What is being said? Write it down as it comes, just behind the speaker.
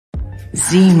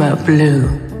Zima Blue.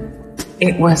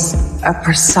 It was a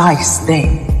precise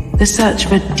thing. The search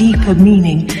for deeper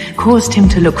meaning caused him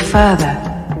to look further,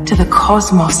 to the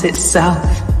cosmos itself.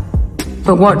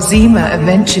 But what Zima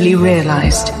eventually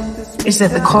realized is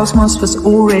that the cosmos was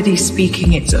already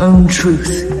speaking its own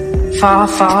truth, far,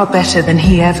 far better than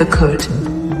he ever could.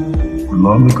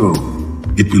 Long ago,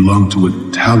 it belonged to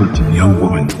a talented young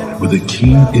woman with a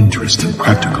keen interest in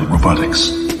practical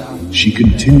robotics. She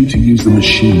continued to use the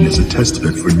machine as a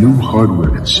testbed for new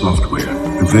hardware and software.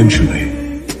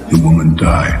 Eventually, the woman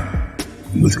died.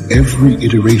 And with every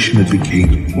iteration, it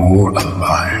became more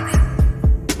alive.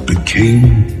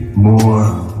 Became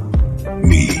more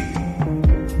me.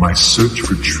 My search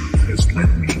for truth has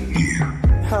led me here,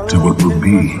 to what will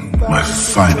be my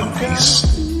final piece.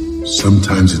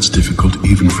 Sometimes it's difficult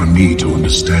even for me to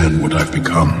understand what I've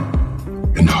become,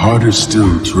 and harder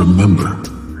still to remember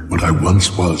what I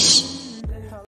once was.